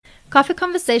Coffee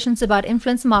Conversations about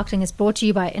Influencer Marketing is brought to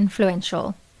you by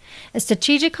Influential, a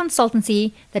strategic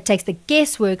consultancy that takes the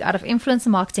guesswork out of influencer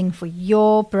marketing for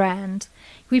your brand.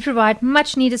 We provide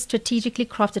much needed strategically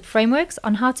crafted frameworks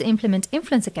on how to implement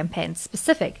influencer campaigns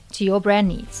specific to your brand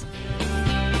needs.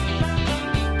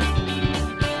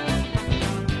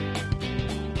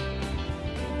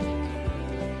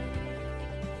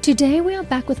 Today we are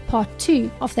back with part 2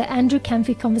 of the Andrew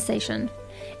Camphy conversation.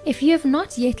 If you have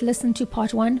not yet listened to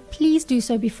part 1, please do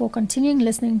so before continuing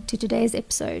listening to today's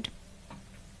episode.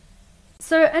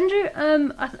 So Andrew,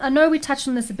 I know we touched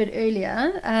on this a bit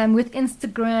earlier, with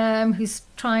Instagram who's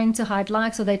trying to hide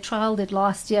likes, or they trialed it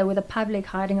last year with a public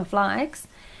hiding of likes.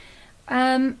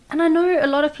 And I know a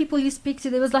lot of people you speak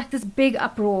to, there was like this big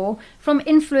uproar from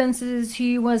influencers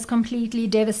who was completely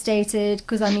devastated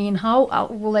because, I mean, how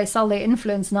will they sell their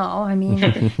influence now? I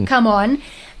mean, come on.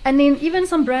 And then even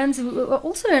some brands were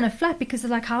also in a flat because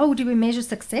they're like, how do we measure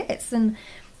success? And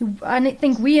I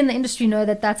think we in the industry know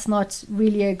that that's not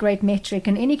really a great metric.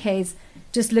 In any case,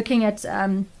 just looking at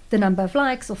the number of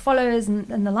likes or followers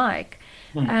and the like.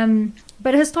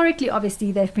 But historically,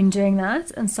 obviously, they've been doing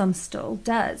that, and some still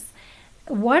does.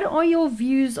 What are your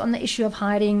views on the issue of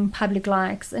hiding public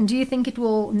likes, and do you think it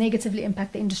will negatively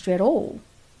impact the industry at all?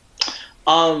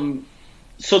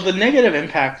 So the negative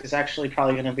impact is actually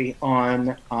probably going to be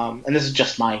on, and this is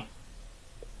just my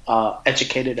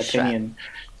educated opinion.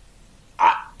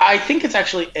 Sure. I think it's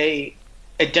actually a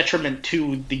detriment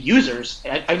to the users.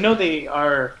 I know they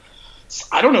are.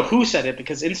 I don't know who said it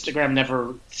because Instagram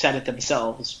never said it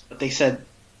themselves, but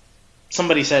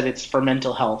somebody said it's for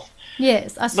mental health.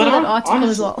 Yes, I saw that article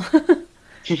honestly, as well.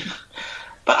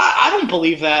 But I don't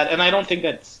believe that, and I don't think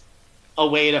that's a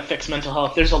way to fix mental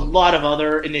health. There's a lot of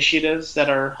other initiatives that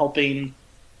are helping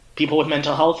people with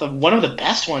mental health. And one of the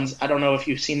best ones, I don't know if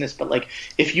you've seen this, but like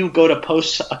if you go to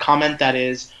post a comment that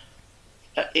is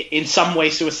in some way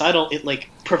suicidal, it like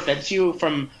prevents you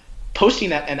from posting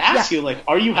that and asks you like,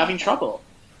 are you having trouble?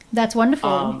 That's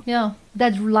wonderful.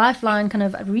 That lifeline kind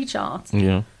of reach out.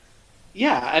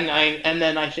 Yeah, and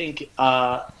then I think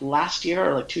last year,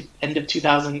 or like end of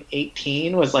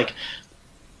 2018, was like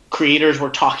creators were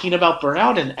talking about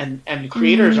burnout, and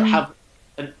creators have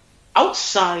an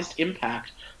outsized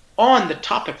impact on the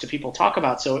topic that people talk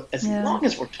about. So as long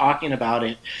as we're talking about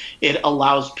it, it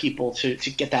allows people to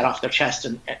get that off their chest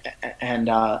and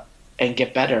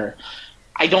get better.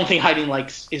 I don't think hiding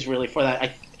likes is really for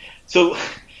that.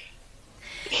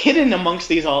 Hidden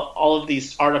amongst all of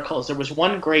these articles, there was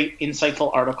one great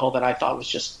insightful article that I thought was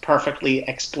just perfectly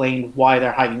explained why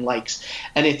they're hiding likes.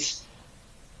 And it's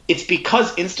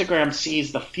because Instagram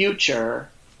sees the future,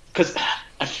 because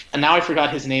now I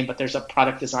forgot his name, but there's a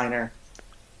product designer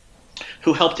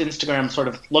who helped Instagram sort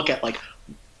of look at like,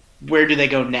 where do they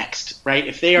go next, right?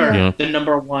 If they are the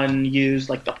number one used,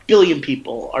 like the billion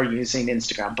people are using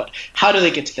Instagram, but how do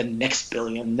they get to the next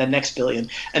billion,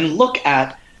 and look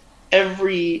at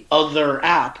every other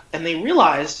app, and they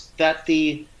realized that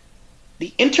the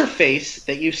interface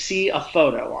that you see a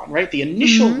photo on, right? The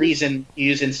initial reason you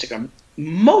use Instagram, the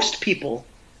most people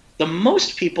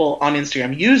on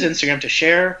Instagram use Instagram to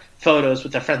share photos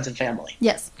with their friends and family.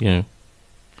 Yes. Yeah.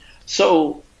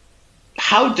 So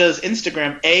how does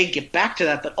Instagram get back to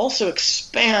that, but also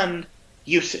expand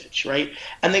usage, right?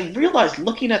 And they realized,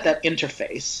 looking at that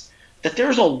interface, that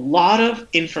there's a lot of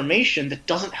information that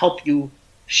doesn't help you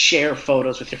share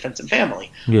photos with your friends and family.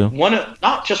 Yeah.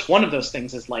 Not just one of those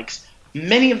things is likes.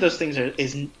 Many of those things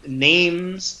is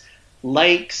names,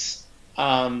 likes,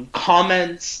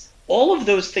 comments. All of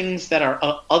those things that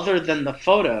are other than the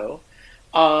photo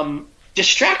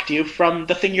distract you from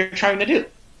the thing you're trying to do.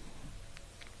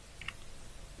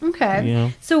 Okay.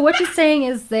 Yeah. So what you're saying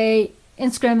is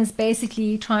Instagram is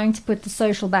basically trying to put the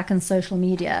social back in social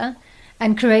media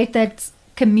and create that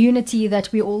community that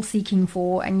we're all seeking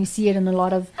for, and you see it in a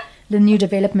lot of the new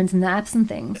developments in the apps and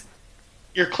things.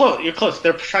 You're close.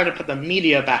 They're trying to put the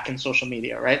media back in social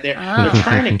media, right? They're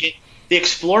trying to get the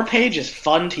Explore page is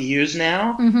fun to use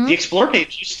now. The Explore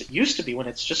page used to be, when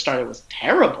it just started, was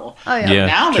terrible. Oh yeah.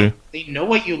 Now they know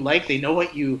what you like. They know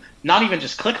what you not even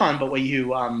just click on, but what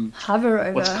you hover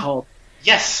over. What's called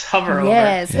hover over.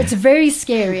 Yes, it's very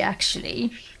scary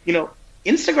actually. You know,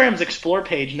 Instagram's Explore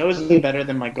page knows me better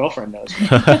than my girlfriend knows me.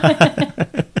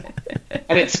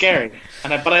 And it's scary.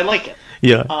 But I like it.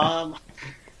 Yeah.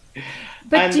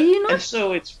 But do you not? And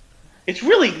so it's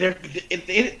really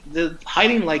the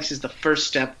hiding likes is the first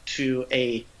step to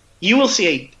you will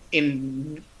see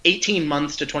in 18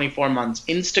 months to 24 months,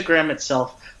 Instagram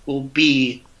itself will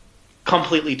be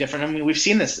completely different. I mean, we've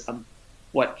seen this.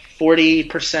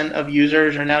 40% of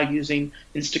users are now using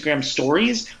Instagram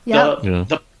stories. Yeah.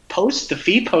 The post, the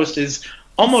feed post is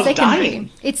almost secondary. dying.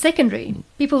 It's secondary.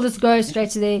 People just go straight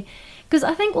to their, because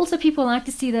I think also people like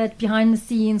to see that behind the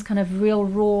scenes kind of real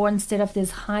raw instead of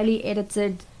this highly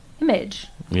edited image.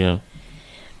 Yeah.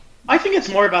 I think it's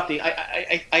more about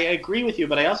I agree with you,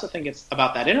 but I also think it's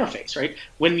about that interface, right?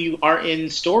 When you are in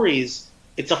stories,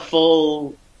 it's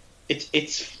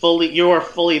fully, you're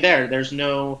fully there. There's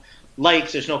no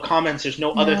likes, there's no comments, there's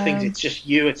no other things. It's just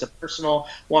you. It's a personal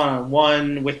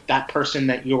one-on-one with that person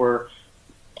that you're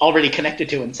already connected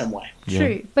to in some way.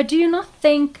 True. But do you not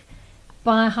think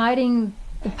by hiding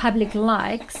the public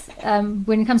likes,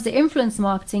 when it comes to influence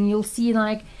marketing, you'll see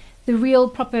like the real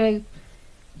proper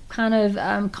kind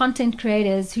of content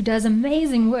creators who does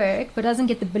amazing work but doesn't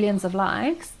get the billions of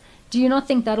likes? Do you not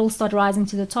think that'll start rising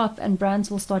to the top and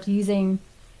brands will start using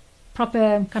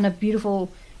proper kind of beautiful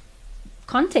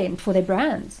content for their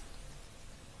brands?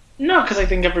 No, because I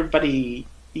think everybody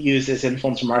uses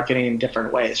influencer marketing in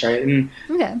different ways, right? And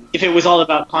Okay. if it was all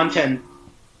about content,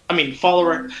 I mean,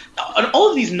 follower, and all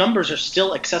of these numbers are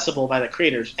still accessible by the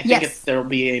creators. I think there'll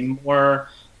be a more,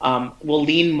 we'll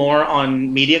lean more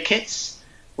on media kits.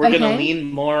 We're going to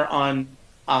lean more on,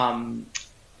 I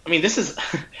mean, this is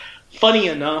funny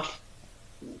enough.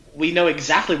 We know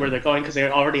exactly where they're going because they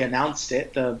already announced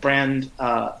it. The brand,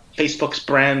 Facebook's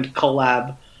brand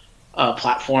collab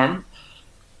platform.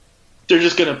 They're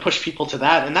just going to push people to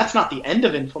that. And that's not the end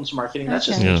of influencer marketing. That's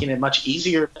just making it much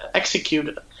easier to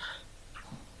execute.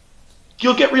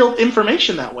 You'll get real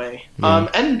information that way.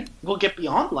 And we'll get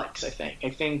beyond likes, I think. I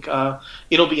think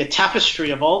it'll be a tapestry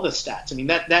of all the stats. I mean,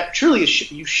 that truly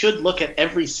is, you should look at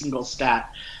every single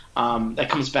stat that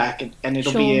comes back, and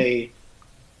it'll be a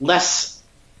less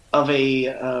of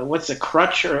a, what's a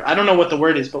crutch, or I don't know what the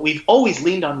word is, but we've always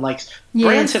leaned on likes. Yes.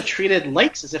 Brands have treated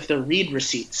likes as if they're read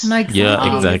receipts. No, exactly.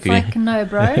 Yeah, exactly. It's like, no,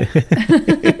 bro.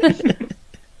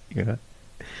 Yeah.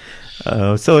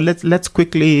 So let's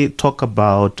quickly talk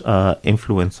about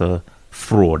influencer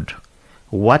fraud.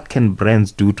 What can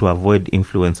brands do to avoid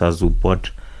influencers who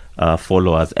bought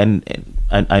followers? And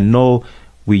I know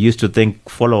we used to think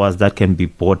followers that can be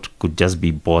bought could just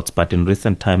be bots, but in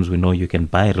recent times we know you can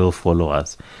buy real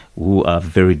followers who are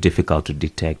very difficult to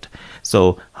detect.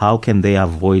 So how can they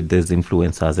avoid these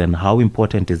influencers, and how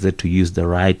important is it to use the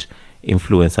right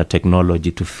influencer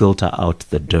technology to filter out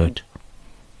the dirt?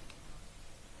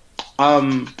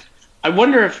 I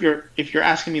wonder if you're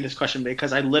asking me this question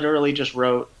because I literally just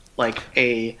wrote like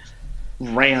a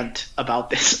rant about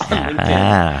this on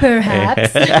LinkedIn.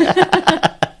 Perhaps.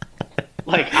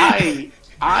 Like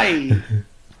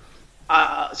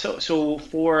so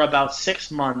for about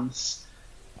 6 months,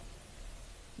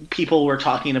 people were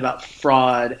talking about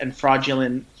fraud and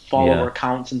fraudulent follower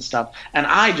counts and stuff, and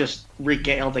I just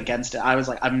regaled against it. I was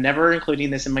like, I'm never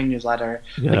including this in my newsletter.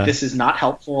 Like, this is not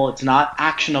helpful. It's not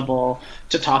actionable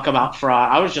to talk about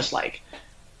fraud. I was just like,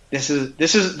 this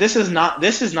is not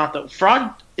the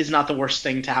fraud is not the worst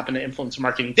thing to happen to influencer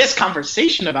marketing. This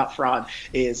conversation about fraud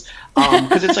is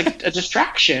because it's like a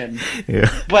distraction. Yeah.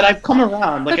 But I've come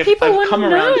around. Like I've come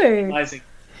around to realizing.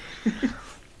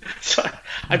 So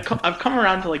I've come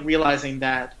around to like realizing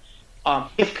that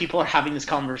if people are having this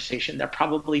conversation, they're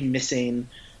probably missing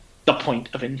the point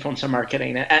of influencer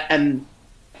marketing. And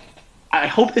I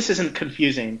hope this isn't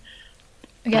confusing.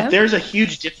 Okay. But there's a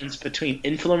huge difference between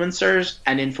influencers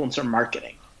and influencer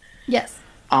marketing. Yes.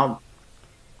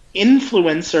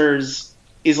 Influencers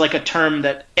is like a term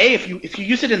that if you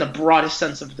use it in the broadest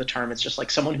sense of the term, it's just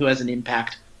like someone who has an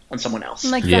impact on someone else.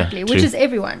 Exactly, which is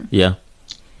everyone. Yeah.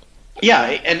 Yeah,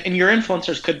 and your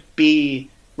influencers could be,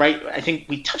 right, I think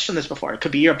we touched on this before. It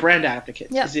could be your brand advocate.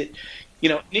 Yeah. Is it,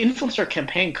 an influencer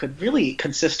campaign could really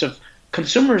consist of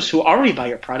consumers who already buy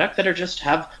your product that are just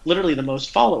have literally the most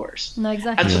followers. No,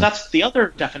 exactly. And so that's the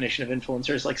other definition of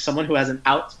influencers, like someone who has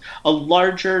a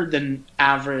larger than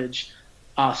average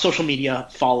social media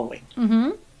following.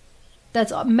 Mm-hmm.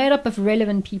 That's made up of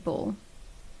relevant people.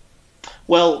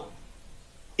 Well,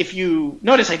 if you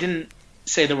notice, I didn't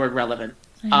say the word relevant.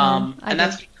 And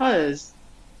that's because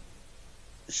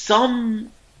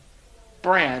some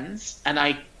brands, and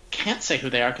I can't say who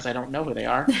they are because I don't know who they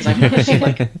are, because I've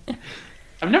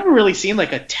never really seen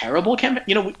like a terrible campaign.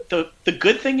 The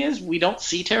good thing is we don't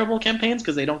see terrible campaigns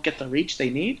because they don't get the reach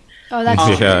they need. Oh, that's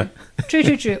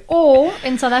true. Or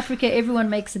in South Africa, everyone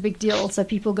makes a big deal, so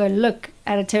people go look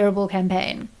at a terrible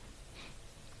campaign.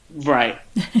 Right.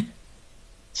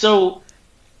 So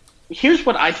here's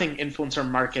what I think influencer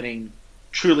marketing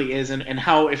truly is, and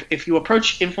how if you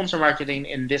approach influencer marketing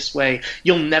in this way,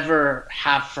 you'll never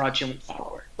have fraudulent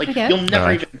follower. You'll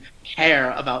never even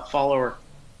care about follower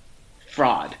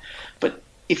fraud. But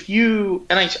if you,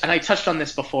 and I touched on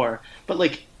this before, but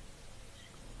like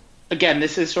again,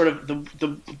 this is sort of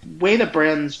the way that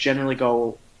brands generally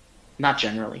go, not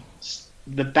generally,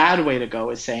 the bad way to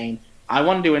go is saying, I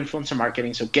want to do influencer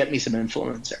marketing, so get me some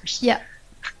influencers. Yeah.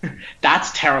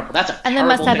 That's terrible. That's a And they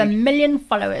terrible must have thing. 1 million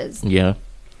followers. Yeah.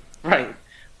 Right.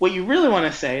 What you really want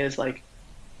to say is like,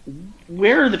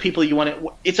 where are the people you want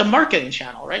to? It's a marketing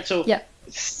channel, right? So Yeah.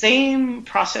 same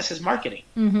process as marketing.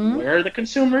 Where are the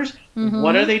consumers?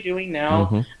 What are they doing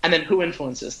now? And then who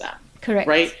influences them? Correct.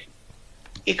 Right.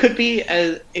 It could be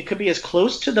as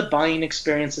close to the buying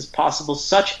experience as possible,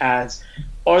 such as,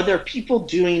 are there people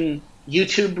doing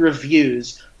YouTube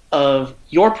reviews of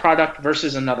your product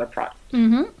versus another product?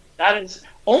 That is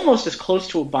almost as close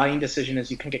to a buying decision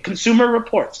as you can get. Consumer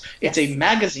Reports. It's a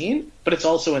magazine, but it's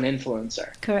also an influencer.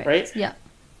 Correct. Right? Yeah.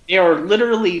 There are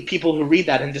literally people who read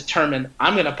that and determine,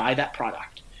 I'm going to buy that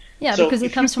product. Yeah, So because it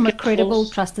if comes you from a get credible,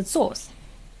 close- trusted source.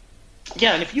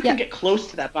 Yeah, and if you can get close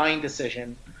to that buying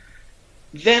decision,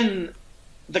 then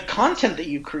the content that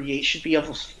you create should be of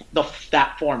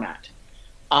that format.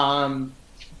 And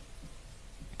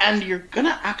you're going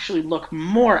to actually look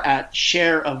more at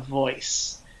share of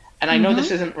voice. And I know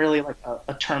this isn't really like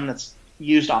a term that's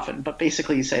used often, but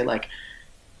basically you say like,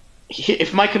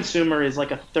 if my consumer is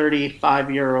like a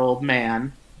 35-year-old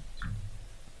man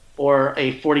or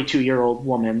a 42-year-old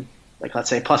woman, like let's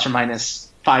say plus or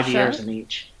minus 5 years in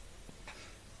each,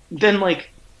 then like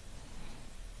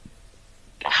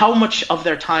how much of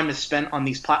their time is spent on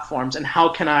these platforms, and how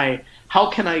can I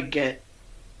get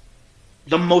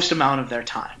the most amount of their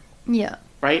time? Yeah.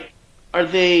 Right?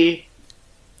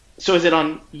 So is it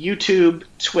on YouTube,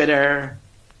 Twitter,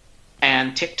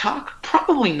 and TikTok?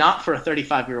 Probably not for a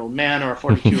 35-year-old man or a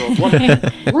 42-year-old woman.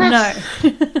 No.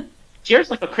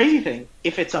 Here's like a crazy thing.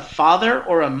 If it's a father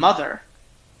or a mother,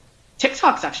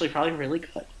 TikTok's actually probably really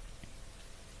good.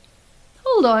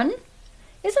 Hold on.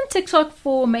 Isn't TikTok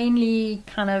for mainly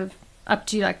kind of up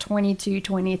to like 22,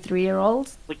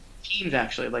 23-year-olds? Like teens,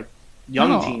 actually, like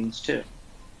young teens too.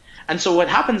 And so what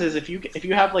happens is if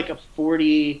you have like a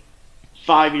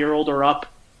 45-year-old or up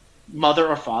mother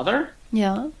or father,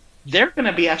 Yeah. they're going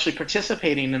to be actually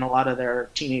participating in a lot of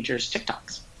their teenagers'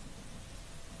 TikToks.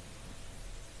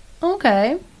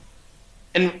 Okay.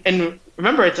 And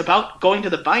remember, it's about going to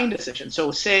the buying decision.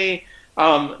 So say,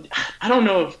 I don't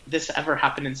know if this ever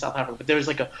happened in South Africa, but there's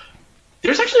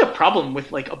actually a problem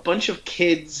with like a bunch of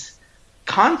kids'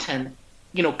 content,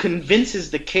 convinces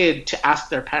the kid to ask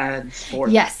their parents for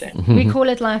something. We call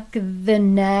it like the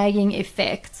nagging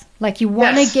effect. Like you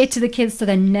want to get to the kids so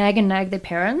they nag and nag their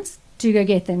parents to go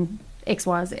get them X,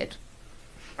 Y, Z.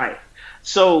 Right.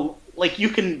 So like you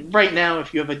can right now,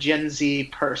 if you have a Gen Z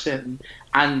person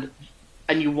and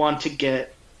you want to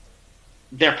get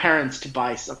their parents to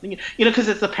buy something, because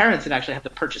it's the parents that actually have the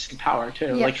purchasing power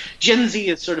too. Yeah. Like Gen Z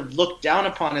is sort of looked down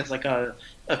upon as like a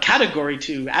category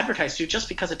to advertise to, just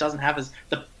because it doesn't have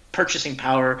the purchasing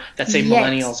power that say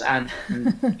millennials and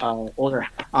older.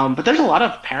 But there's a lot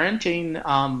of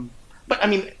parenting.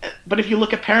 But if you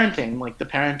look at parenting, like the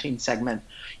parenting segment,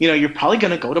 you're probably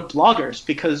going to go to bloggers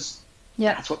because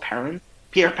that's what parents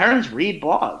read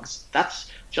blogs.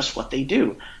 That's just what they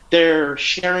do. They're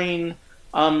sharing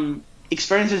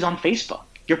experiences on Facebook.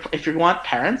 If you want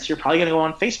parents, you're probably going to go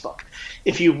on Facebook.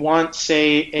 If you want,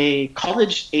 say, a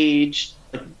college age,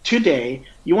 like today,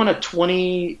 you want a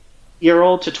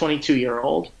 20-year-old to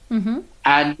 22-year-old,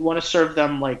 and you want to serve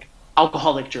them like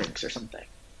alcoholic drinks or something.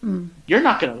 You're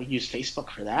not going to use Facebook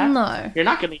for that. No. You're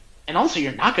not going to, and also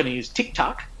you're not going to use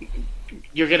TikTok.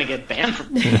 You're going to get banned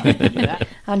from TikTok if you do that.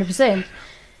 100%.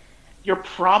 You're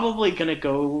probably going to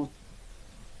go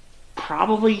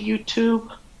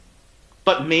YouTube,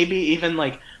 but maybe even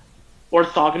like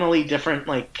orthogonally different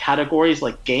like categories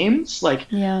like games, like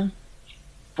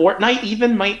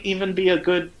Fortnite might even be a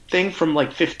good thing from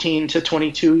like 15 to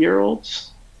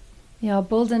 22-year-olds. Yeah,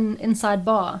 build an inside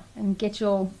bar and get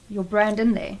your brand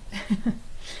in there.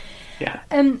 Yeah.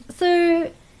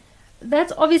 So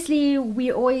that's obviously,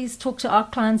 we always talk to our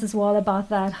clients as well about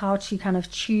that, how to kind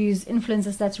of choose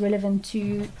influencers that's relevant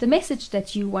to the message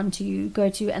that you want to go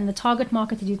to and the target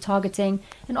market that you're targeting,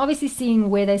 and obviously seeing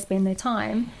where they spend their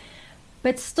time.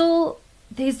 But still,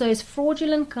 there's those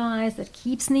fraudulent guys that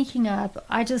keep sneaking up.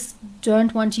 I just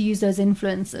don't want to use those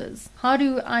influencers. How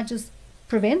do I just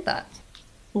prevent that?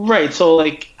 Right. So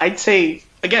like I'd say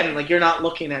again, like you're not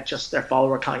looking at just their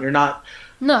follower count. You're not.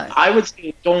 No. I would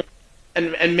say don't.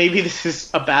 And maybe this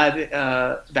is a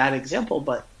bad example,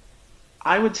 but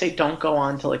I would say don't go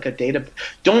on to like a data.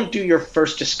 Don't do your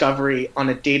first discovery on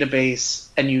a database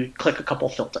and you click a couple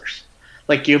filters.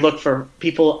 Like you look for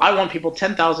people. I want people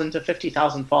 10,000 to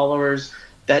 50,000 followers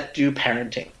that do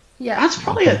parenting. Yeah.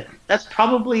 That's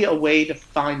probably a way to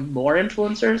find more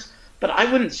influencers, but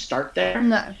I wouldn't start there.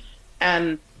 No.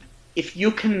 And if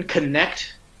you can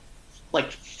connect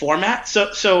like format,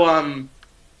 so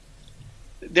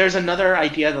there's another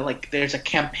idea that like there's a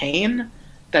campaign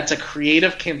that's a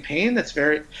creative campaign that's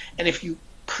very, and if you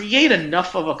create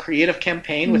enough of a creative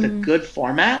campaign with a good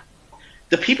format,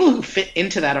 the people who fit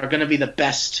into that are going to be the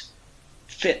best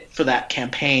fit for that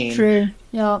campaign. True.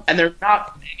 Yeah. And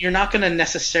you're not going to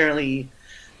necessarily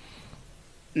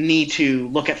need to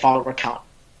look at follower count.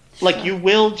 Like you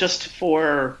will just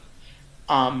for,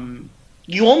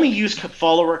 you only use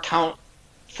follower count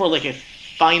for like a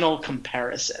final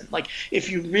comparison. Like if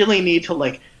you really need to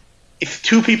like, if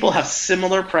two people have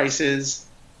similar prices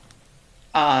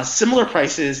and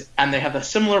they have a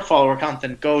similar follower count,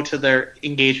 then go to their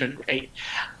engagement rate.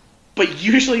 But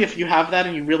usually if you have that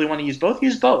and you really want to use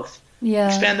both. Yeah.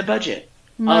 Expand the budget.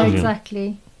 No,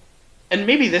 exactly. And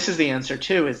maybe this is the answer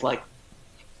too, is like,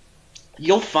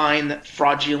 you'll find that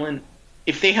fraudulent,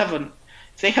 if they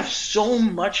have so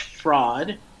much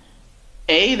fraud,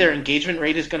 their engagement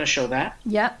rate is going to show that.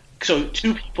 Yeah. So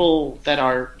two people that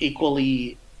are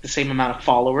equally the same amount of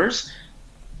followers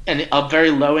and a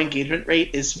very low engagement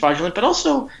rate is fraudulent, but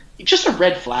also just a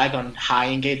red flag on high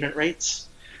engagement rates.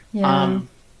 Yeah.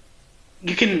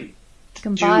 You can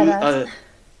buy that.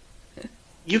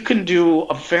 You can do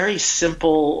a very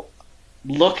simple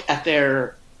look at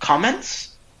their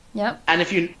comments. Yep. And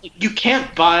if you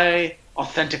can't buy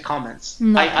authentic comments.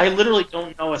 No. I literally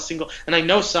don't know a single, and I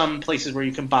know some places where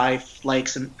you can buy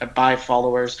likes and buy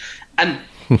followers, and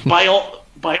by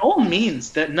all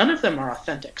means, that none of them are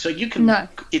authentic. So you can,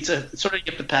 it's sort of, you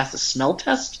have to pass the smell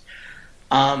test,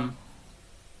 and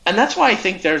that's why I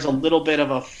think there's a little bit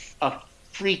of a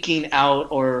freaking out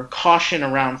or caution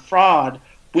around fraud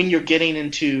when you're getting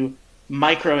into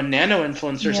micro and nano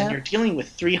influencers and you're dealing with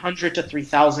 300 to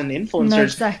 3,000 influencers. No,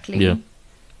 exactly. Yeah.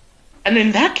 And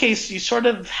in that case, you sort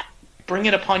of bring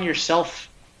it upon yourself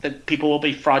that people will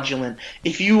be fraudulent.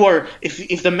 If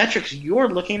the metrics you're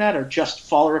looking at are just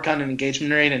follower count and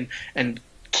engagement rate and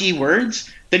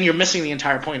keywords, then you're missing the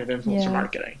entire point of influencer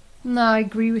marketing. No, I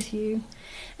agree with you.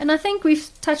 And I think we've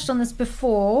touched on this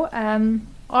before.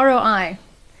 ROI,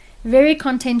 very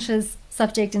contentious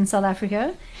subject in South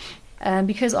Africa.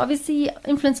 Because obviously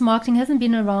influencer marketing hasn't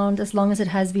been around as long as it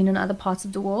has been in other parts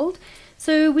of the world.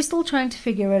 So we're still trying to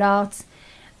figure it out.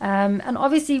 And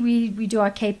obviously we do our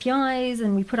KPIs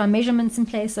and we put our measurements in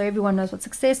place so everyone knows what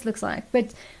success looks like.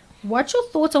 But what's your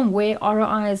thoughts on where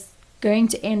ROI is going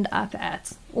to end up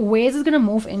at? Or where is it going to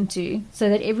morph into so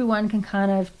that everyone can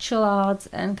kind of chill out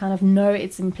and kind of know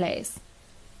it's in place?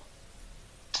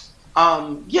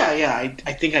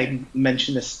 I think I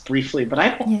mentioned this briefly, but I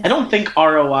don't think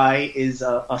ROI is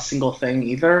a single thing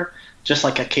either, just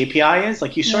like a KPI is.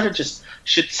 Like you sort of just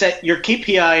should set your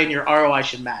KPI and your ROI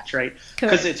should match, right?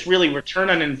 Because it's really return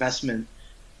on investment.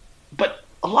 But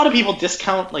a lot of people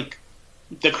discount like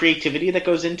the creativity that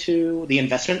goes into the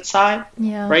investment side,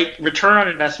 right? Return on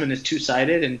investment is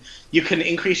two-sided, and you can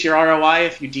increase your ROI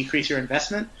if you decrease your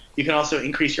investment. You can also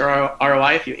increase your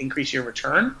ROI if you increase your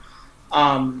return.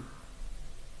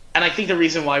 And I think the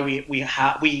reason why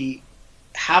we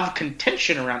have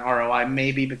contention around ROI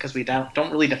may be because we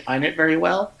don't really define it very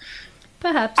well.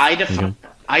 Perhaps. I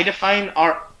define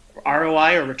our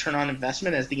ROI or return on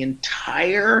investment as the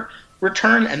entire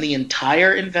return and the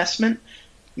entire investment,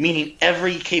 meaning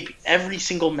every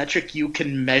single metric you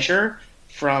can measure,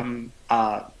 from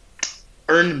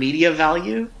earned media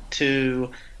value to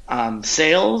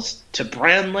sales to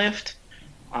brand lift.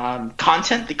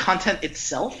 Content, the content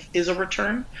itself is a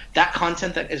return. That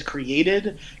content that is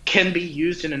created can be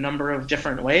used in a number of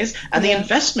different ways. And the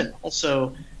investment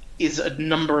also is a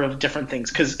number of different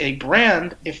things. Because a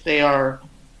brand, if they are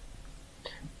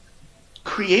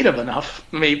creative enough,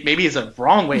 maybe is a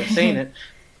wrong way of saying it,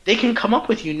 they can come up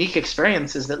with unique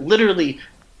experiences that literally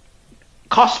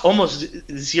cost almost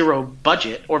zero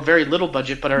budget or very little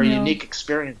budget, but are a unique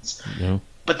experience. Yeah.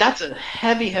 But that's a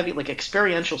heavy, like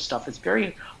experiential stuff. It's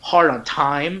very hard on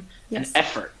time and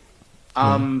effort.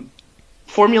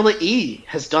 Formula E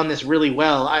has done this really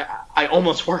well. I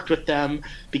almost worked with them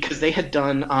because they had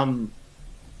done,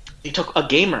 they took a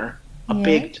gamer, a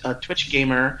big Twitch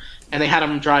gamer, and they had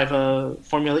him drive a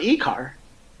Formula E car.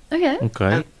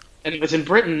 Okay. And it was in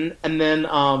Britain, and then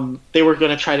they were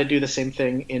going to try to do the same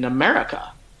thing in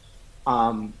America.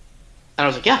 And I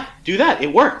was like, yeah, do that.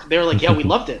 It worked. They were like, yeah, we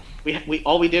loved it. We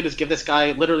all we did is give this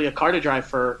guy literally a car to drive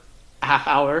for a half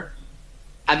hour,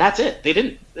 and that's it. They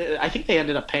didn't. I think they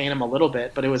ended up paying him a little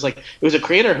bit, but it was a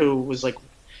creator who was like,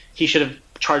 he should have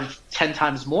charged 10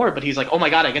 times more, but he's like, oh my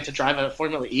God, I get to drive a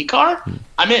Formula E car?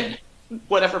 I'm in.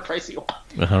 Whatever price you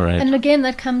want. All right. And again,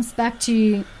 that comes back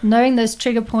to knowing those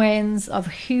trigger points of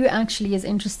who actually is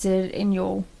interested in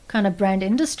your kind of brand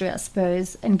industry, I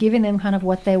suppose, and giving them kind of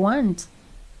what they want.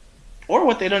 Or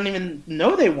what they don't even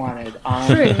know they wanted.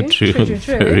 True.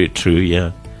 Very true,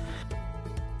 yeah.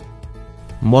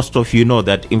 Most of you know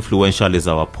that Influential is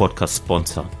our podcast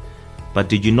sponsor. But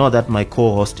did you know that my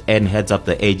co-host Anne heads up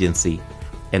the agency?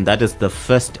 And that is the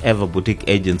first ever boutique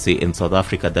agency in South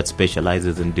Africa that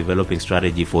specializes in developing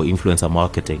strategy for influencer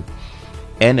marketing.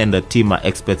 Anne and the team are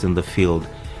experts in the field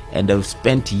and have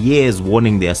spent years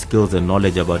honing their skills and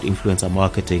knowledge about influencer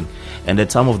marketing and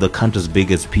at some of the country's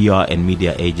biggest PR and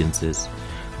media agencies.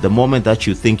 The moment that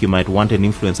you think you might want an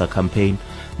influencer campaign,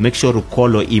 make sure to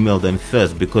call or email them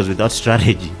first, because without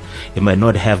strategy, it might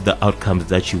not have the outcomes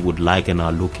that you would like and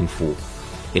are looking for.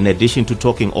 In addition to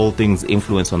talking all things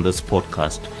influence on this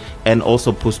podcast, and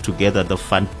also puts together the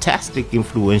fantastic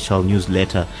Influential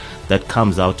newsletter that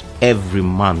comes out every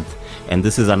month. And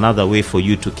this is another way for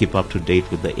you to keep up to date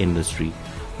with the industry.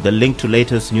 The link to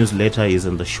latest newsletter is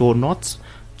in the show notes.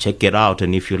 Check it out,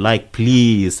 and if you like,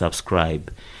 please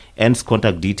subscribe. Anne's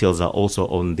contact details are also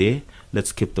on there.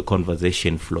 Let's keep the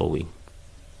conversation flowing.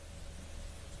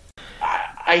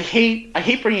 I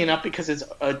hate bringing it up because it's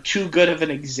too good of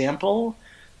an example,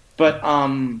 but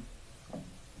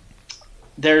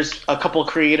there's a couple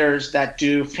creators that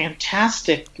do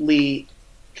fantastically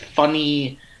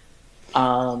funny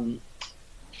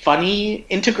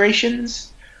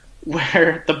integrations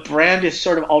where the brand is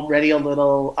sort of already a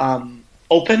little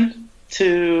open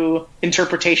to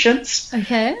interpretations.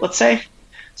 Okay. Let's say.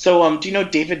 So, do you know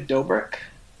David Dobrik?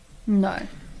 No.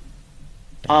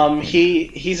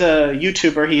 He's a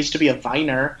YouTuber. He used to be a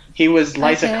Viner. He was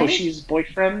Liza Okay. Koshy's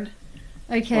boyfriend.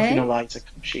 I don't know if Okay. you know Liza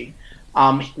Koshy.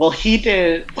 Well, he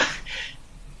did.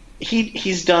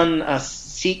 He's done a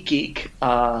SeatGeek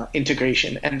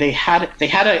integration, and they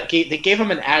gave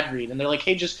him an ad read, and they're like,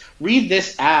 "Hey, just read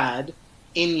this ad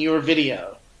in your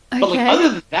video." But like Okay. other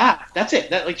than that, that's it.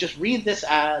 That like just read this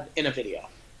ad in a video.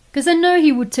 Because I know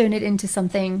he would turn it into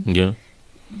something Yeah.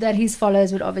 that his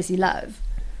followers would obviously love.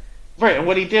 Right, and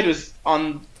what he did was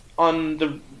on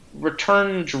the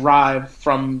return drive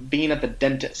from being at the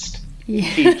dentist, Yeah.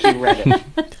 he read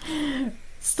it.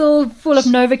 Still full of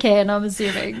Novocaine, I'm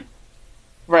assuming.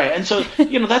 Right, and so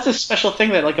that's a special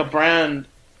thing that like a brand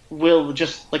will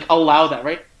just like allow that,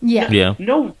 right? Yeah. Yeah.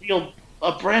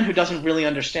 A brand who doesn't really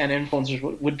understand influencers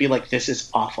would be like, this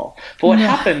is awful. But what Yeah.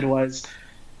 happened was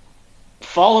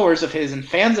followers of his and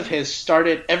fans of his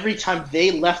started, every time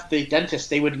they left the dentist,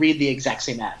 they would read the exact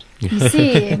same ad. You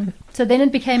see. So then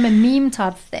it became a meme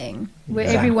type thing where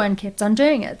Exactly. everyone kept on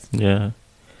doing it. Yeah.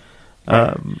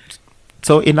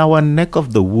 So in our neck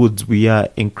of the woods, we are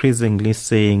increasingly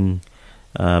seeing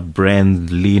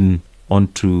brands lean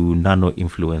onto nano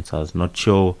influencers. Not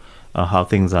sure how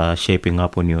things are shaping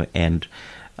up on your end,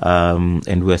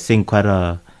 and we're seeing quite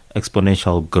a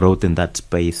exponential growth in that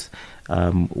space.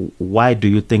 Why do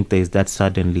you think there is that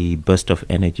suddenly burst of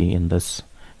energy in this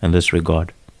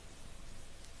regard?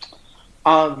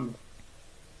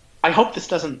 I hope this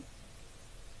doesn't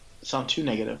sound too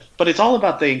negative, but it's all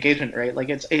about the engagement rate. Like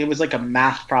it was like a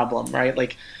math problem, right?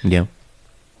 Like Yeah.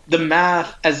 the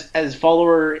math as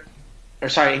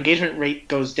engagement rate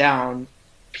goes down,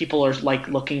 people are like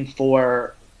looking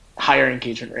for higher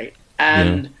engagement rate.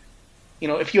 And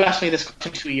if you asked me this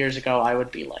question 2 years ago, I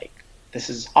would be like, this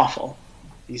is awful.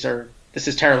 This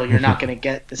is terrible. You're not going to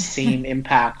get the same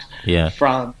impact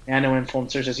from nano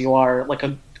influencers as you are like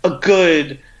a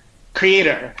good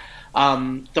creator.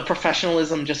 The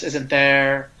professionalism just isn't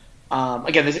there.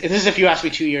 Again, this is if you asked me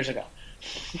 2 years ago.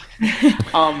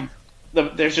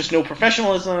 There's just no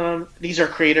professionalism. These are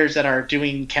creators that are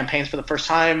doing campaigns for the first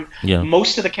time. Yeah.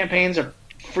 Most of the campaigns are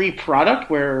free product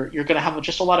where you're going to have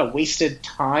just a lot of wasted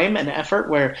time and effort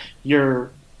where you're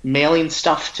mailing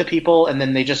stuff to people and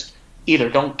then they just either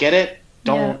don't get it,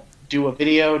 don't do a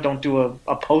video, don't do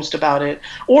a post about it,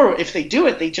 or if they do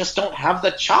it, they just don't have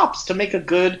the chops to make a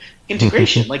good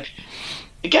integration. Like,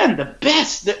 again,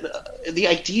 the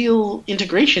ideal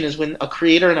integration is when a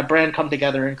creator and a brand come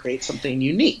together and create something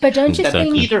unique. But don't you that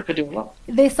think either could do well?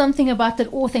 there's something about that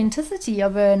authenticity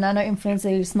of a nano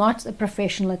influencer who's not a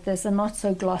professional at this and not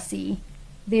so glossy?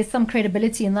 There's some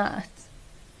credibility in that.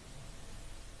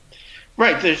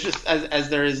 Right. There's just as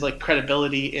there is like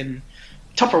credibility in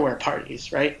Tupperware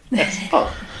parties, right?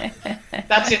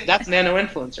 That's it. That's nano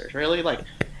influencers, really. Like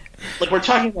we're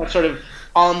talking about sort of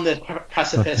on the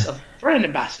precipice of brand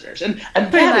ambassadors, and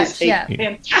that is a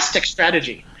fantastic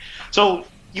strategy. So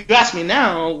you ask me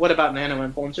now, what about nano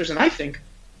influencers? And I think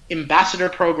ambassador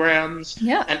programs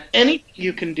and anything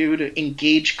you can do to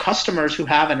engage customers who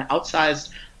have an outsized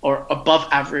or above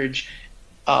average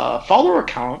follower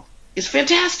count is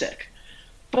fantastic.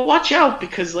 But watch out,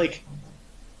 because like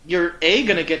you're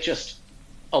gonna get just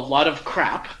a lot of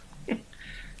crap,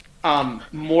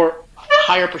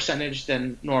 higher percentage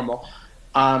than normal,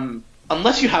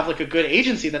 unless you have like a good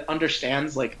agency that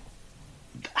understands like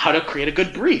how to create a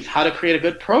good brief, how to create a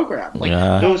good program. Like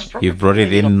you brought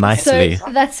it in nicely.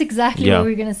 So that's exactly what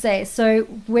we're going to say. So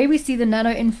where we see the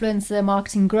nano influencer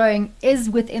marketing growing is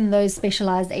within those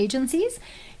specialized agencies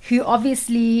who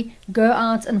obviously go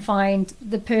out and find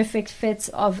the perfect fit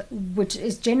of which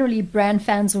is generally brand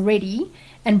fans already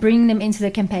and bring them into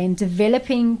the campaign,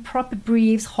 developing proper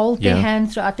briefs, hold their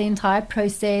hand throughout the entire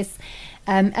process.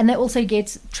 And they also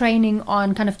get training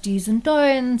on kind of do's and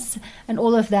don'ts and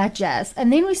all of that jazz.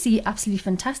 And then we see absolutely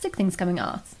fantastic things coming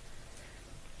out.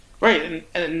 Right.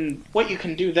 And what you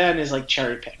can do then is like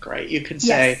cherry pick, right? You can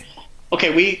say,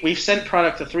 okay, we've sent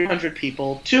product to 300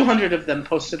 people, 200 of them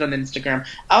posted on Instagram.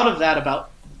 Out of that,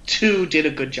 about 2 did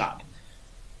a good job.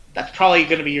 That's probably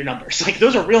going to be your numbers. Like,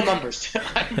 those are real numbers.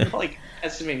 I'm like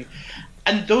estimating.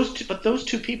 And those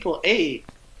two people,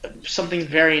 something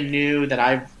very new that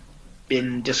I've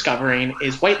been discovering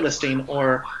is whitelisting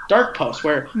or dark posts,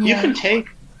 where you can take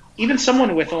even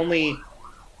someone with only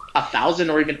 1,000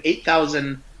 or even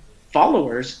 8,000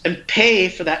 followers and pay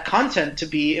for that content to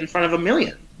be in front of 1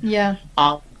 million. Yeah.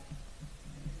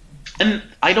 And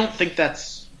I don't think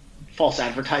that's false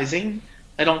advertising.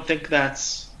 I don't think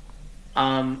that's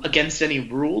against any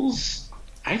rules.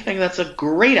 I think that's a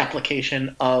great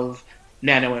application of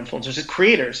nano influencers as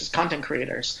creators, as content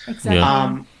creators.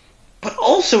 Exactly. But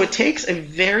also it takes a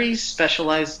very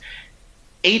specialized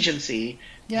agency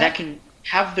that can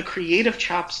have the creative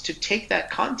chops to take that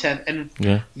content and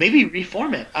maybe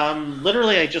reform it.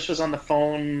 Literally, I just was on the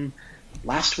phone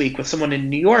last week with someone in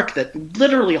New York that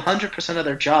literally 100% of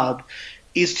their job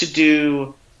is to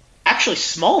do actually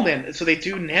small so they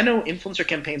do nano influencer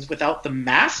campaigns without the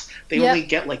mass. They only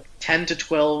get like 10 to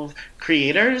 12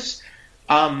 creators.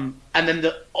 And then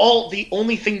the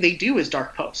only thing they do is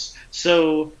dark posts.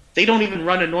 So they don't even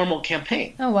run a normal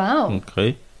campaign. Oh, wow.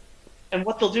 Okay. And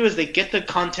what they'll do is they get the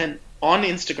content on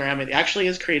Instagram. It actually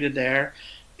is created there.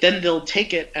 Then they'll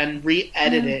take it and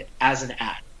re-edit it as an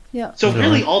ad. Yeah. So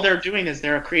really all they're doing is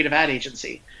they're a creative ad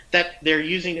agency that they're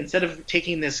using, instead of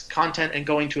taking this content and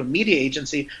going to a media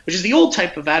agency, which is the old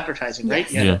type of advertising,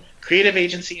 right? You had a creative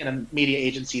agency and a media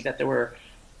agency, that there were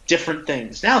different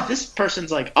things. Now this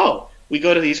person's like, we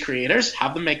go to these creators,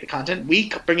 have them make the content,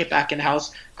 we bring it back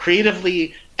in-house,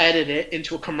 creatively edit it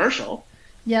into a commercial,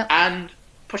 and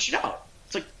push it out.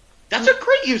 It's like, that's a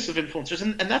great use of influencers,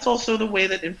 and that's also the way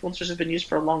that influencers have been used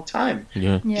for a long time.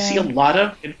 You see a lot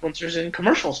of influencers in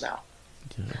commercials now.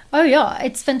 Oh, yeah,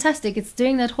 it's fantastic. It's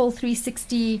doing that whole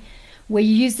 360 where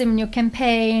you use them in your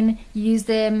campaign, you use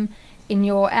them in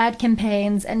your ad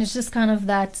campaigns, and it's just kind of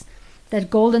that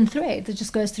golden thread that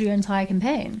just goes through your entire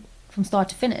campaign from start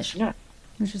to finish. Yeah.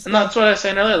 And that's what I was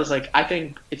saying earlier. It's like, I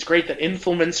think it's great that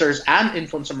influencers and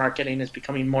influencer marketing is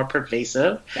becoming more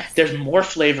pervasive. Yes. There's more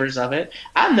flavors of it,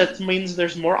 and that means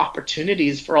there's more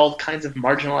opportunities for all kinds of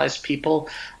marginalized people.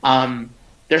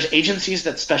 There's agencies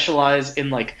that specialize in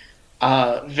like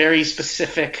very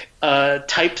specific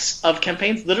types of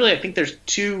campaigns. Literally, I think there's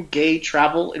 2 gay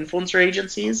travel influencer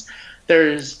agencies.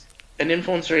 There's an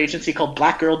influencer agency called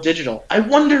Black Girl Digital. I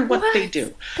wonder what they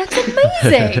do. That's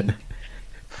amazing.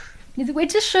 It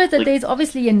just shows that there's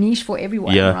obviously a niche for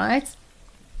everyone, right?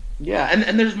 Yeah,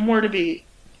 and there's more to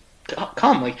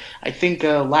come. Like, I think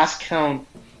last count,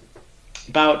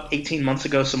 about 18 months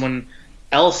ago, someone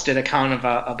else did a count of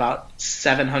about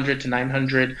 700 to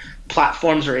 900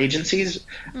 platforms or agencies.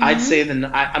 I'd say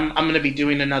I'm going to be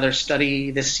doing another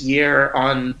study this year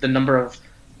on the number of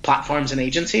platforms and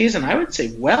agencies, and I would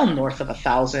say well north of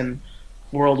 1,000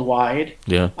 worldwide.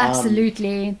 Yeah,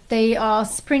 absolutely. They are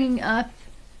springing up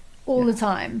all the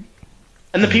time.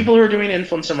 And the people who are doing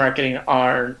influencer marketing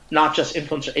are not just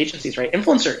influencer agencies, right?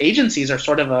 Influencer agencies are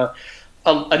sort of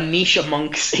a niche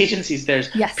amongst agencies. There's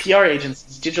PR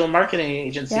agencies, digital marketing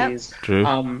agencies,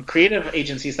 creative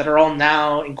agencies that are all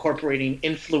now incorporating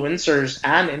influencers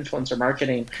and influencer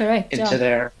marketing into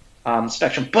their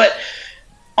spectrum. But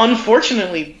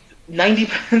unfortunately,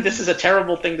 this is a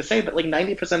terrible thing to say, but like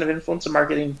 90% of influencer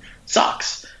marketing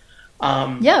sucks.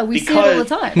 We see it all the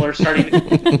time. People are starting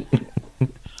to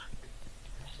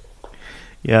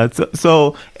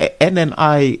so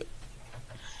NNI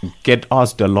get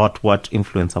asked a lot what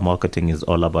influencer marketing is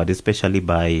all about, especially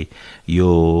by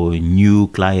your new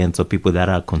clients or people that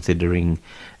are considering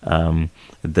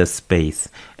this space.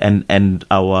 And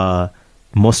our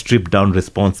most stripped down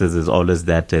responses is always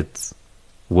that it's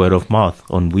word of mouth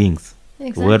on wings.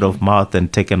 Exactly. Word of mouth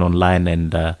and taken online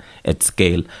and at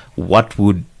scale. What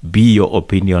would be your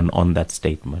opinion on that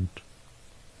statement?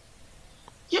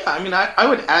 Yeah, I mean, I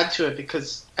would add to it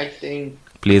because I think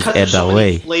Please because add there's so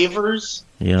away. many flavors.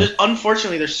 Yeah.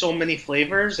 Unfortunately, there's so many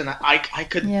flavors, and I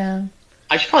could Yeah.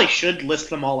 I probably should list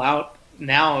them all out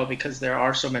now because there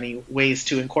are so many ways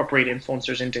to incorporate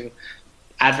influencers into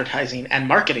advertising and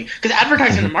marketing. Because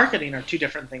advertising and marketing are two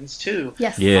different things too.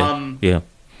 Yes. Yeah. Yeah.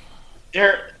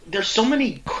 There's so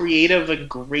many creative and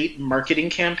great marketing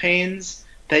campaigns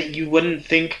that you wouldn't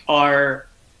think are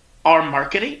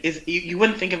marketing. You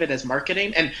wouldn't think of it as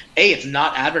marketing, and it's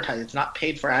not advertising. It's not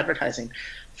paid for advertising.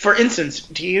 For instance,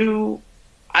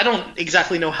 I don't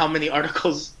exactly know how many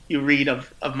articles you read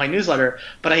of my newsletter,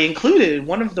 but I included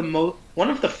one of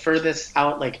the furthest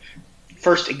out, like,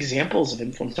 first examples of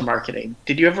influencer marketing.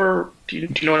 Do you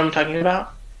know what I'm talking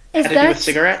about? Is Had to do that with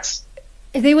cigarettes?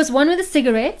 There was one with the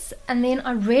cigarettes, and then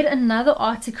I read another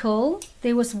article.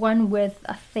 There was one with,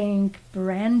 I think,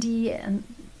 brandy and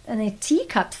a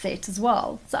teacup set as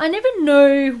well. So I never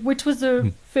know which was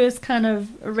the first kind of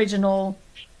original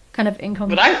kind of income.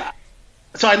 But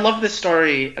I love this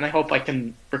story, and I hope I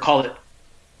can recall it.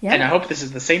 Yeah. And I hope this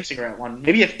is the same cigarette one.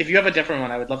 Maybe if you have a different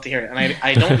one, I would love to hear it. And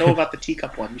I don't know about the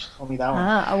teacup one. You should tell me that one.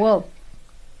 I will.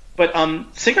 But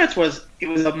cigarettes was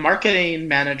a marketing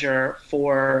manager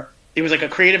for. It was like a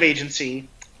creative agency. And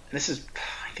this is,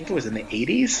 I think it was in the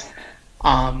 80s.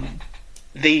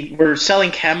 They were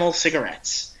selling Camel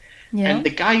cigarettes. Yeah. And the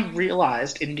guy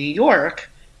realized in New York,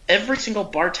 every single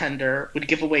bartender would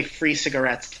give away free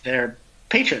cigarettes to their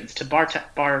patrons, to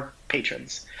bar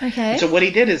patrons. Okay. And so what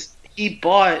he did is he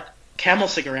bought Camel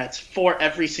cigarettes for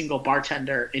every single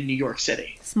bartender in New York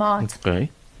City. Smart. Okay.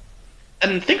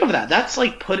 And think of that. That's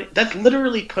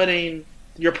literally putting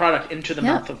your product into the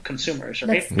mouth of consumers,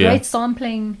 right? That's great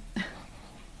sampling.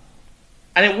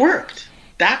 And it worked.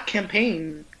 That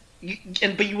campaign,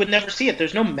 but you would never see it.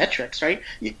 There's no metrics, right?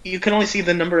 You can only see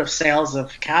the number of sales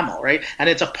of Camel, right? And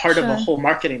it's a part of a whole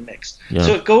marketing mix. Yeah.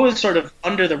 So it goes sort of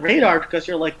under the radar because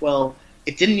you're like, well,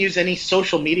 it didn't use any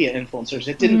social media influencers.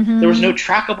 It didn't. There was no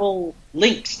trackable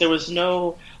links. There was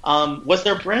no. Was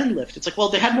there brand lift? It's like, well,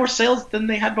 they had more sales than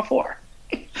they had before.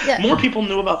 Yeah. More people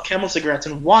knew about Camel cigarettes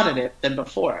and wanted it than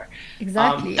before.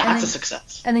 Exactly. That's a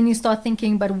success. And then you start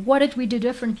thinking, but what did we do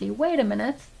differently? Wait a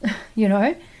minute, you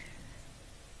know?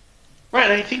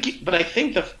 Right. I think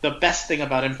the best thing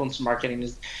about influencer marketing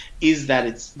is that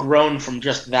it's grown from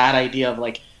just that idea of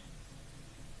like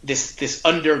this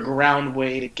underground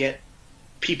way to get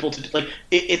people to like.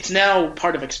 It's now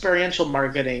part of experiential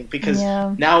marketing because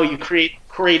now you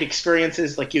create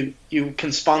experiences like you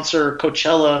can sponsor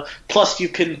Coachella, plus you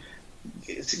can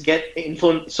get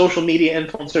social media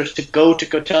influencers to go to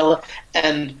Coachella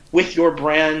and with your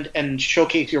brand and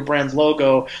showcase your brand's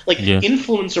logo. Like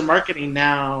influencer marketing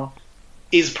now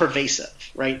is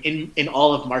pervasive, right? In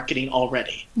all of marketing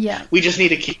already. Yeah. We just need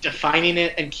to keep defining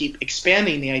it and keep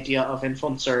expanding the idea of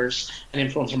influencers and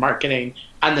influencer marketing,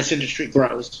 and this industry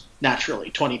grows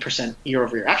naturally 20% year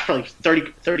over year. Actually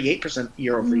 38%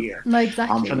 year over year. No,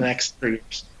 exactly. For the next 3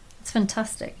 years. It's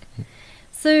fantastic.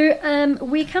 So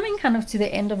we're coming kind of to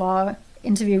the end of our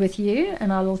interview with you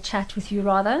and our little chat with you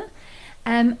rather.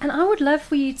 And I would love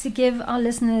for you to give our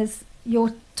listeners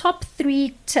your top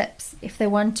 3 tips if they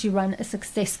want to run a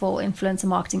successful influencer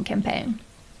marketing campaign.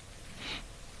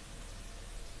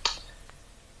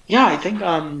 Yeah, I think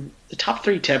the top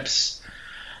 3 tips,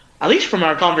 at least from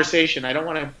our conversation, I don't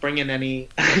want to bring in any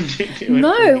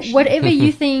No, whatever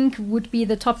you think would be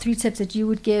the top 3 tips that you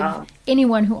would give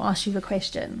anyone who asks you the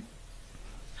question.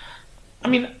 I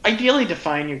mean, ideally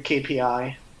define your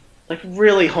KPI. Like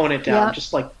really hone it down.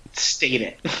 Just like state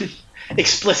it.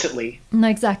 Explicitly. No,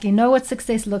 exactly. Know what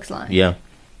success looks like. Yeah.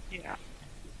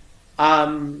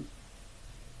 Well,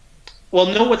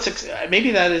 know what success.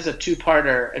 Maybe that is a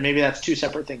 2-parter, and maybe that's 2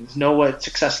 separate things. Know what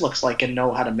success looks like, and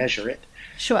know how to measure it.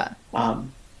 Sure.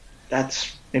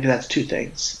 That's 2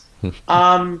 things.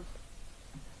 And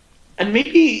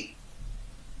maybe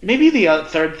the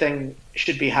third thing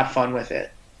should be have fun with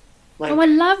it. Like, I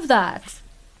love that.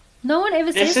 No one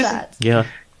ever says that. Yeah.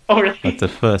 Oh, really? That's the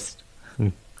first.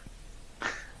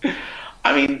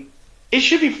 I mean, it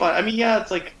should be fun. I mean,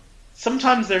 it's like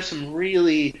sometimes there's some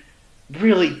really,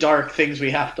 really dark things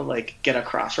we have to like get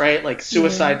across, right? Like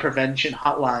suicide prevention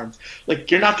hotlines. Like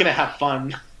you're not gonna have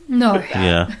fun. No. with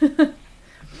that. Yeah.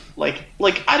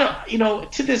 like I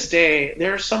don't, to this day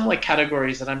there are some like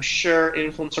categories that I'm sure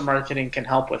influencer marketing can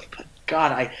help with, but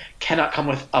God, I cannot come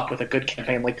up with a good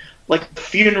campaign like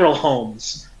funeral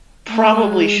homes.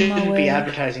 Probably shouldn't be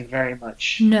advertising very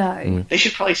much. No. They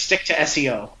should probably stick to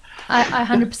SEO. I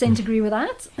 100% agree with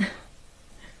that.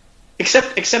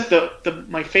 Except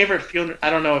my favorite funeral. I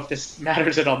don't know if this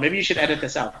matters at all. Maybe you should edit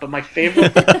this out. But my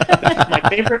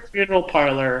favorite funeral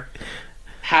parlor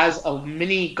has a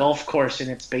mini golf course in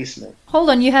its basement. Hold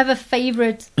on, you have a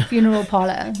favorite funeral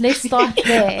parlor. Let's start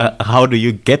there. How do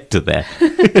you get to that?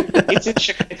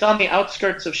 It's on the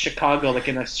outskirts of Chicago, like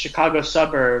in a Chicago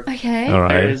suburb. Okay. All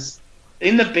right. There's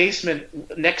in the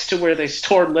basement, next to where they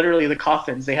store literally the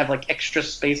coffins, they have like extra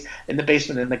space in the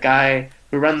basement, and the guy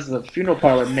who runs the funeral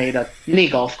parlor made a mini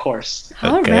golf course.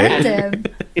 How Okay. random.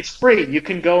 It's free. You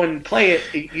can go and play it.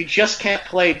 You just can't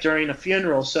play during a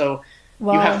funeral, so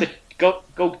Wow. you have to go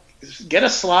get a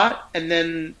slot and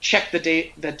then check the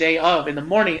day of in the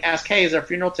morning. Ask, hey, is there a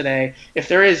funeral today? If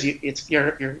there is, it's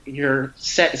your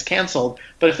set is canceled.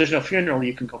 But if there's no funeral,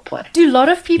 you can go play. Do a lot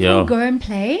of people Yo. go and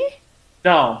play?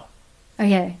 No,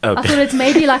 Okay. I Okay. thought it's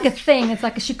maybe like a thing. It's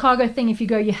like a Chicago thing. If you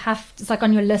go, it's like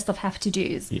on your list of have to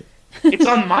do's. Yeah. it's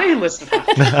on my list of.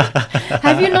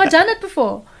 Have you not done it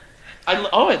before?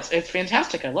 It's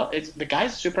fantastic. I love it. The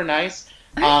guy's super nice.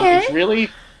 Okay. It's really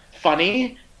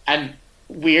funny and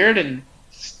weird and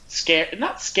scary.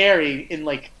 Not scary in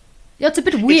like Yeah, it's a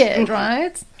bit weird, goofy.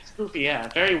 right? spooky. Yeah,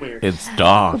 very weird. It's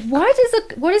dark. What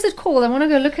is it called? I want to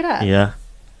go look it up. Yeah.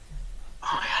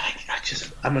 Oh my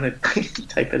god! I'm gonna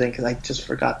type it in because I just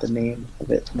forgot the name of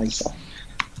it myself.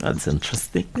 That's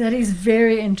interesting. That is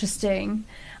very interesting.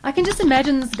 I can just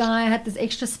imagine this guy had this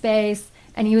extra space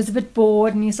and he was a bit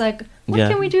bored and he's like, what Yeah.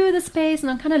 can we do with this space? And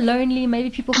I'm kind of lonely.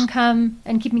 Maybe people can come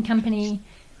and keep me company.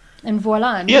 And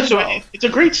voila. Yeah, so mini golf. it's a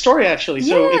great story actually.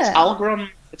 So it's Yeah.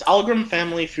 Algram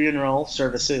Family Funeral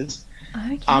Services.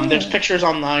 Okay. There's pictures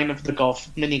online of the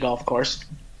mini golf course.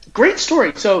 Great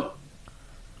story. So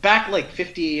back like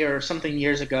 50 or something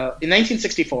years ago, in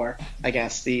 1964, I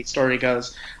guess the story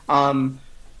goes,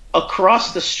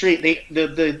 across the street,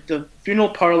 the funeral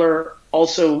parlor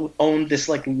also owned this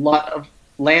like lot of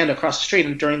land across the street,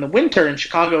 and during the winter in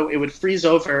Chicago, it would freeze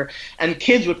over, and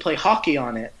kids would play hockey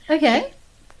on it. Okay.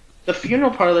 The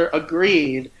funeral parlor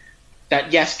agreed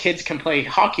that yes, kids can play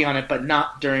hockey on it, but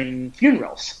not during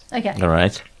funerals. Okay. All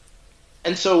right.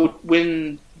 And so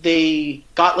when they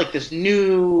got like this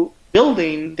new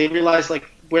building, they realized like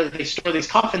where they store these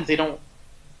coffins,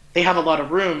 they have a lot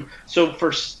of room. So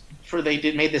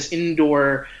made this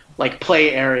indoor like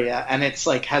play area, and it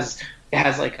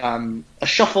has like a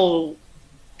shuffle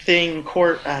thing,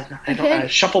 a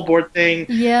shuffleboard thing,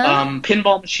 Yeah.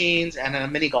 pinball machines, and a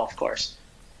mini golf course.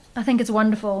 I think it's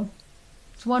wonderful.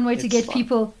 It's one way to It's get fun.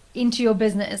 people into your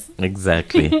business.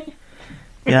 Exactly.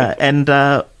 Yeah. And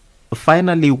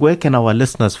finally, where can our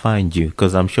listeners find you?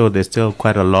 Because I'm sure there's still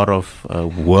quite a lot of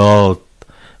world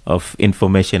of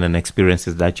information and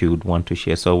experiences that you would want to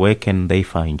share. So where can they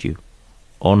find you?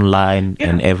 Online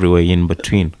and everywhere in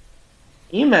between.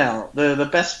 Email, the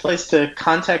best place to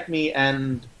contact me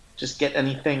and just get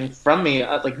anything from me.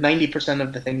 Like 90%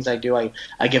 of the things I do,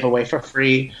 I give away for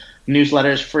free.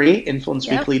 Newsletters free,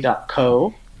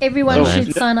 influenceweekly.co. Everyone Alright.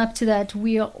 should sign up to that.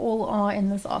 We all are in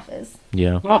this office.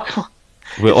 Yeah. Oh,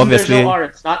 We're obviously there's no R,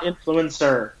 it's not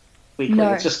influencer weekly.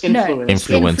 No, It's just no. influence.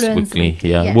 Influence Influence Weekly. Weekly,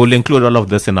 Yeah. yes. We'll include all of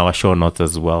this in our show notes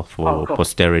as well for Oh, cool.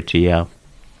 posterity. Yeah.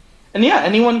 And yeah,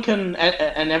 anyone can,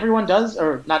 and everyone does,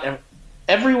 or not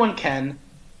everyone can,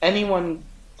 anyone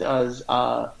does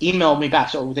email me back.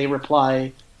 So they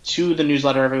reply to the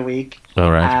newsletter every week.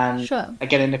 All right. And Sure. I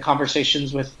get into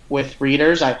conversations with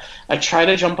readers. I try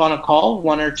to jump on a call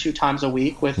 1 or 2 times a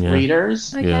week with Yeah.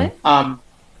 readers. Okay. Yeah.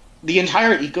 The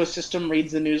entire ecosystem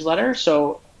reads the newsletter,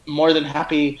 so more than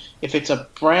happy if it's a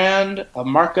brand, a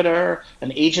marketer,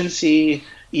 an agency,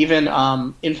 even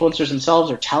influencers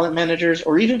themselves or talent managers,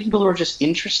 or even people who are just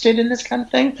interested in this kind of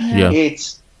thing. Yeah.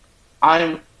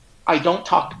 I don't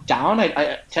talk down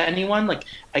to anyone. Like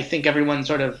I think everyone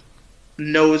sort of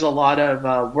knows a lot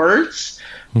of words,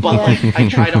 but Yeah. like I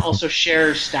try to also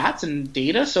share stats and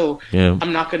data. So Yeah.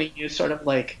 I'm not going to use sort of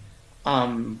like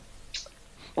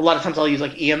a lot of times I'll use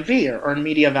like EMV or earned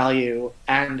media value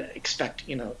and expect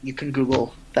you can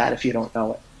Google that if you don't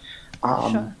know it.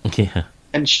 Sure. Yeah.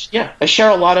 And I share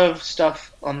a lot of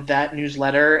stuff on that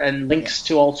newsletter and links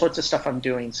to all sorts of stuff I'm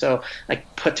doing. So I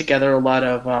put together a lot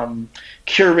of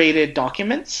curated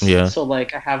documents. Yeah. So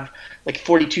like I have like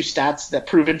 42 stats that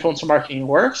prove influencer marketing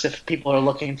works. If people are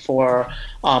looking for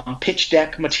pitch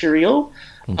deck material,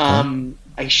 Okay.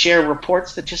 I share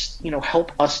reports that just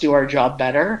help us do our job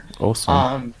better.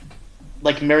 Awesome.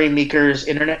 like Mary Meeker's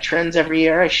internet trends every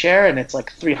year I share, and it's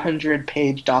like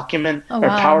 300-page document or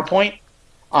PowerPoint.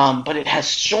 But it has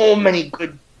so many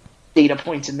good data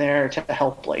points in there to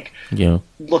help look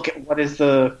at what is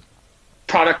the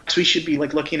products we should be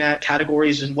looking at,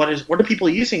 categories, and what are people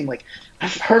using. Like,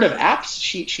 I've heard of apps.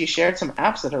 She shared some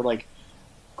apps that are like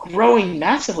growing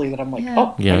massively that I'm like,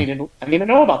 I need to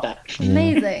know about that.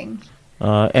 Amazing.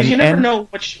 And you never know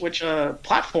which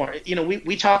platform.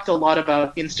 We talked a lot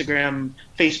about Instagram,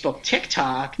 Facebook,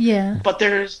 TikTok. Yeah. But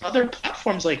there's other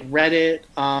platforms like Reddit,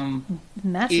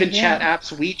 even chat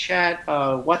apps, WeChat,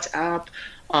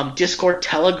 WhatsApp, Discord,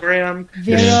 Telegram.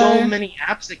 There's so many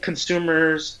apps that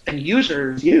consumers and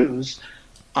users use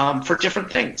for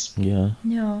different things. Yeah.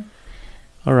 Yeah.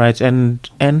 All right, and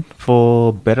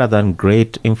for Better Than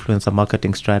Great influencer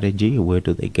marketing strategy, where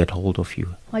do they get hold of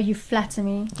you? Oh, you flatter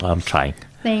me. I'm trying.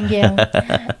 Thank you.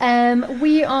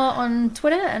 We are on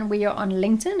Twitter and we are on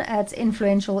LinkedIn at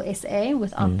Influential SA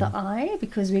without the I,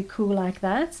 because we're cool like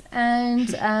that.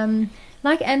 And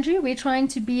like Andrew, we're trying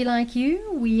to be like you.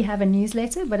 We have a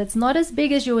newsletter, but it's not as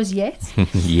big as yours yet.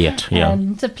 Yeah.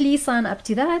 So please sign up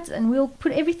to that, and we'll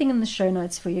put everything in the show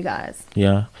notes for you guys.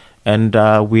 Yeah, and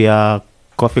we are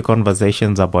Coffee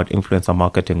Conversations about influencer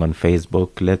marketing on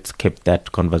Facebook. Let's keep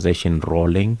that conversation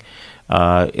rolling.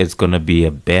 It's going to be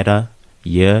a better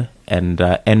year. And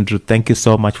Andrew, thank you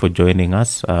so much for joining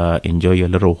us. Enjoy your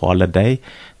little holiday.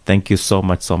 Thank you so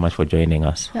much for joining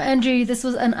us. Now, Andrew, this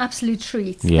was an absolute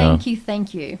treat. Yeah. Thank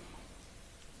you.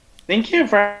 Thank you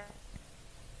for...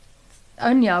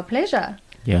 Only our pleasure.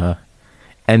 Yeah.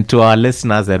 And to our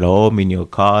listeners at home, in your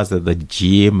cars, at the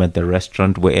gym, at the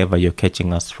restaurant, wherever you're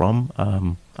catching us from,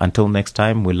 until next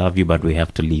time, we love you, but we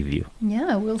have to leave you.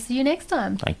 Yeah, we'll see you next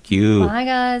time. Thank you. Bye,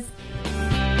 guys.